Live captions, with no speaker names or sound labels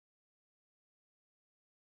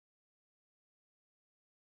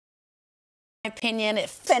opinion, it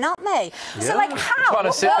fin, aren't they? Yeah. So, like, how? Trying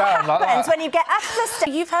to sit down what like happens that. when you get up the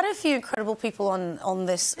stairs? You've had a few incredible people on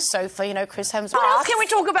this sofa, you know, Chris Hemsworth. What else can we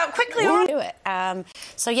talk about quickly? Do it.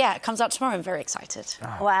 So, yeah, it comes out tomorrow. I'm very excited.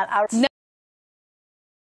 Well, No.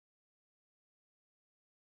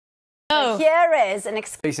 Here is an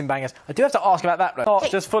Decent bangers. I do have to ask about that, though.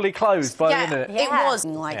 Not just fully closed by the minute. It was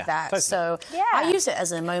like that. totally. So Yeah. I use it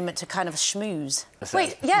as a moment to kind of schmooze.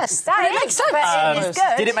 Wait, yes, that makes sense. But it is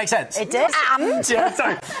good. Did it make sense? It did. And Yeah,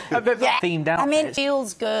 sorry. A bit of a themed outfit. I mean, it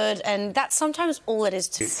feels good, and that's sometimes all it is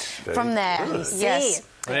to from there. Yes.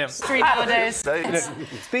 Brilliant. Street nowadays.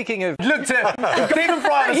 Speaking of... Looked at Stephen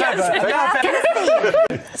Fry on the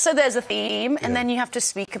sofa. So there's a theme, and then you have to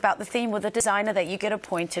speak about the theme with a designer that you get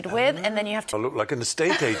appointed with, and then you have to... I look like an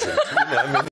estate agent. You know, I mean,